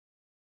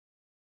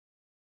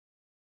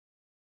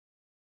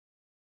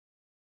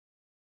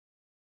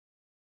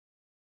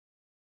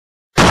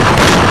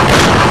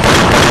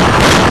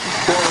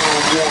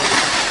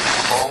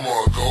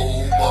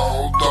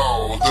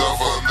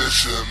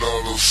nation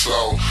of the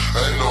South.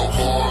 Ain't no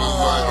quarters,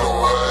 ain't no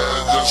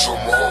ass, just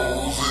some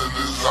hoes in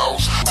this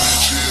house. This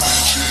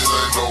shit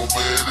ain't no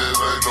bed, it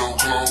ain't no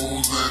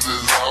clothes in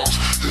this house.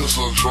 It's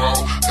a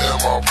drought, and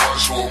my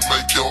price will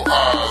make your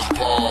eyes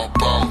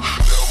pop out.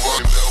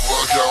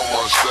 Never count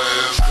my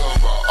stash,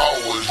 cause I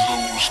always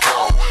lose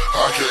count.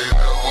 I can't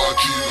never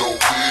keep no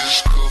bitch,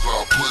 cause I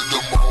put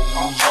them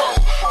hoes out.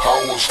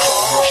 I was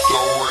corner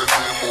store and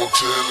then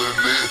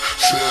motelling it,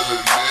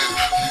 selling it.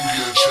 You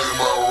can check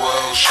my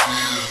round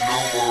sheets,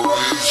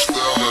 numerous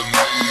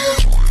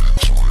felonies.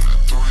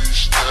 23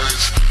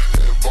 stacks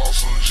and bought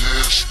some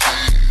jet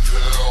skis.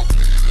 Hell,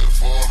 paid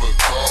for the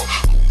car,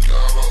 who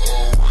gotta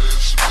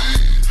arrest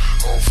me?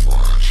 On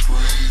Front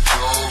Street,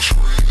 John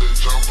Street, they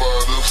jump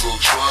out of some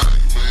track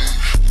me.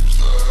 Used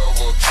to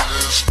have a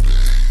 10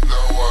 speed,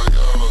 now I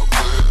got a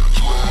bed.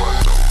 Swing my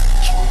dough,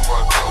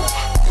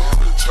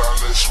 every time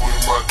they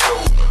swing my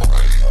dough.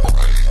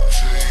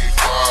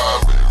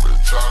 18.5, every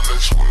time they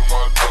swing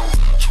my dough.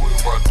 Swing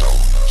my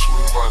dough,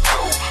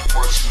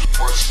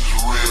 prices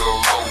real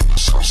low.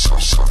 So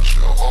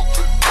you're up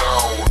and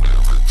down,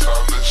 every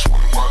time they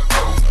swing my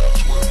dough.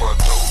 Swing my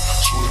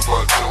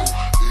dough,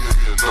 yeah,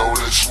 you know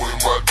they swing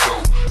my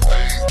dough.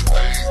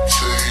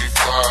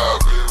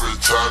 18.5, every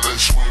time they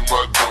swing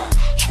my dough.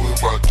 Swing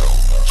my dough,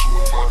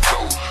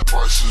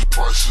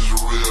 prices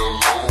real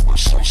low. But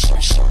so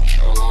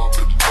you're up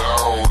and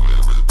down,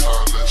 every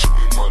time they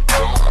swing my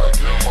dough. I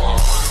get my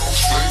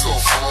hands finger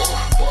for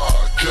my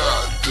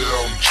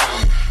goddamn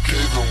chain.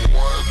 Gave him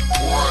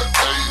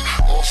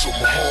 1.8 on some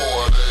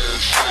hard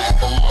ass shit.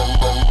 A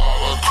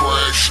lot of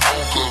crack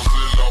smokers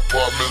in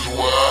apartments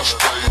where I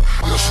stay.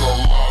 There's a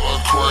lot of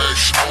crack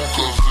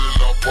smokers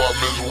in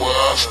apartments where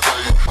I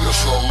stay.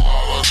 There's a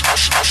lot of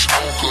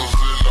smokers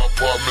in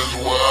apartments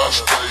where I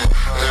stay.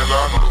 And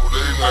I know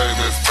they name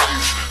and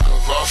face,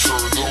 cause I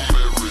serve them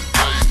every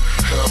day.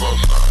 Had a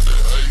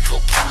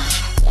 90-acre Caprice,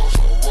 was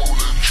a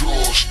rolling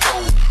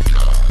drugstore.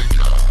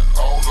 Got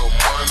all the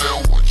money,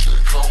 what you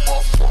call my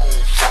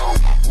phone for?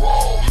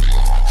 Raw me,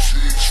 6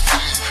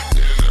 feet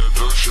in that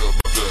dirt, you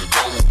about to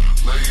go.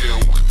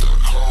 Laying with the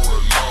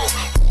coroner,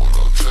 with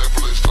a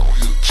tablet on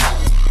your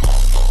toe.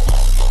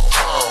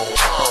 Town,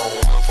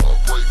 if I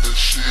break this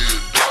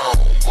shit down,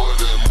 but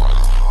it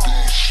might be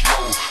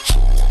slow, so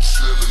I'm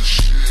selling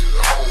shit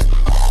home.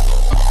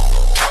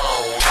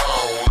 Town,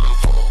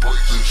 if I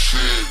break this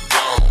shit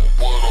down,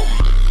 but I'm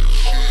letting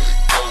shit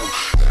go,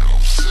 and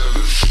I'm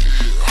selling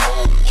shit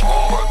home.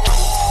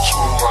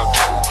 Swing my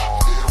dough,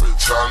 every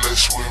time they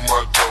swing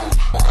my dough.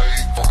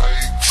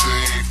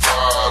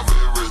 18.5,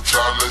 every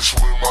time they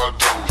swing my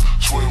dough.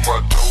 Swing my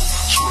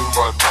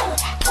dough,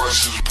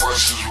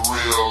 prices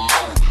real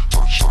low.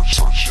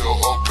 So you're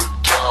up and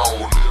down,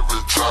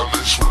 every time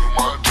they swing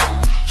my dough.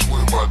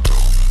 Swing my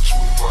dough,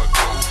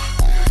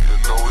 yeah, you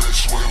know they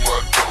swing my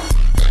dough.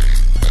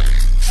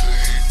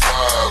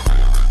 18.5,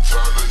 every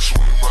time they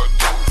swing my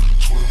dough.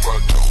 Swing my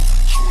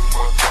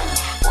dough,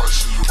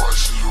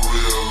 prices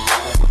real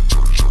low.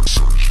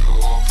 So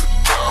you're up and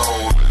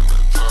down,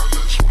 every time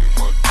they swing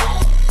my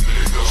dough.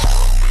 Niggas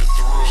coming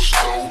through a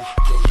store,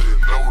 cause they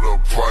know the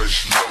price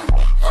low.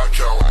 I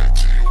count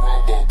 18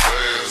 rubber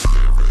bands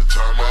every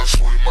time I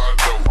swing my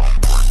dough.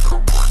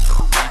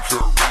 Rika,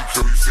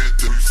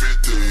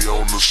 350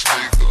 on the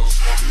sneakers.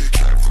 He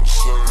came from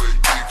Surrey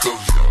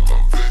Geekers,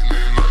 yellow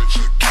Whitney, like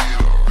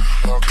Chiquita.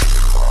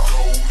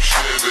 Cold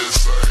Chevy,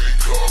 same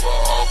color,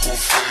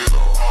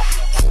 Aquafina.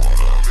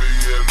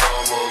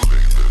 $250,000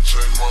 link to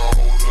change my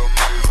whole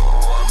demeanor.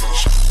 Run the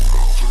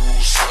scooter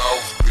through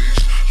South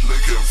Beach,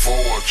 looking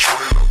for a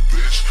trainer,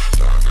 bitch.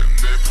 Diamond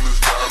necklace,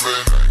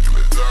 diamond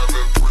anklet,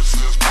 diamond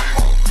princess,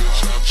 beamer,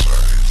 bitch. I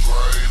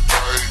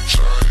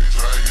change,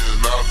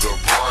 hanging out the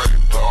brain,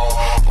 dawg.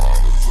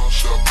 Bottles of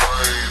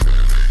champagne,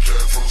 and they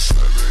came from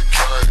selling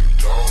cane,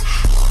 dawg.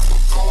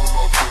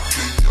 Coca-Cola,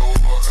 Tequila,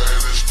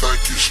 and it's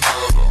think you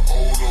smell the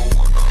odor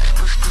when I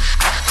bet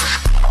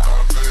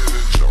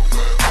it jump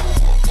that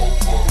over.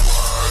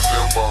 Riding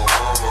in my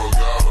runner,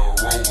 got a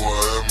rover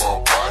in my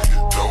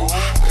pocket, though.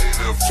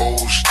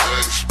 84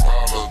 stacks,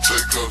 probably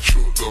take a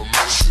trip to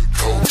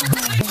Mexico.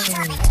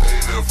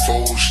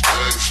 84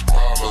 stacks,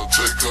 probably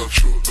take a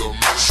trip to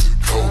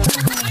Mexico.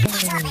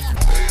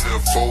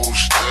 84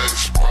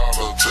 stacks,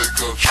 probably take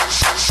a trip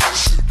to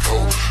Mexico.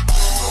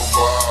 Nigga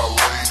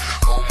violate,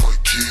 I'ma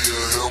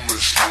kill him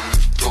and slit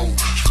his throat.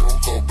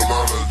 Smoke a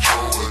blunt of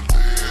Joe and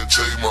then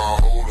take my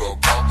hold up,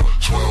 papa.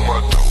 Swing my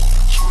dough,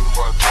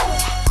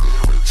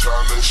 every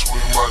time they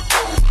swing my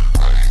dough.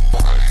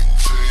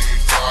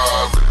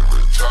 18.5,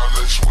 every time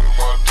they swing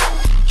my dough.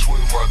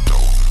 Swing my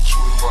dough,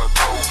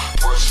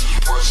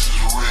 prices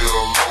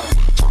real low.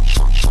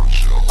 So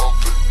you're up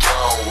and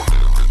down,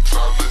 every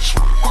time they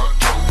swing my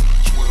dough.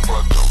 Swing my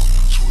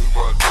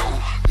dough,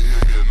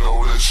 yeah, you know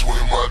they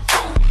swing my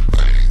dough.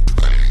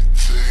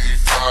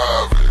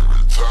 18.5,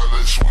 every time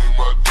they swing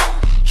my dough.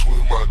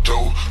 Swing my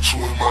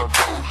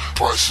dough,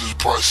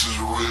 prices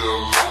real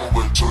low.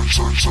 But so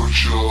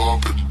you're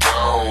up and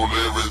down,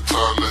 every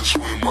time they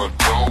swing my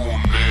dough,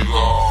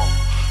 nigga.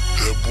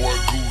 That boy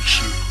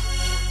Gucci.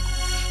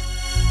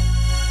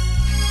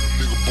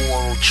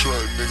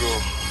 track, nigga.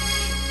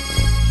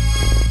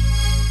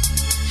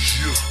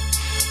 Yeah.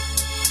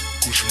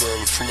 Gucci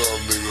Mane Flow,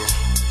 nigga.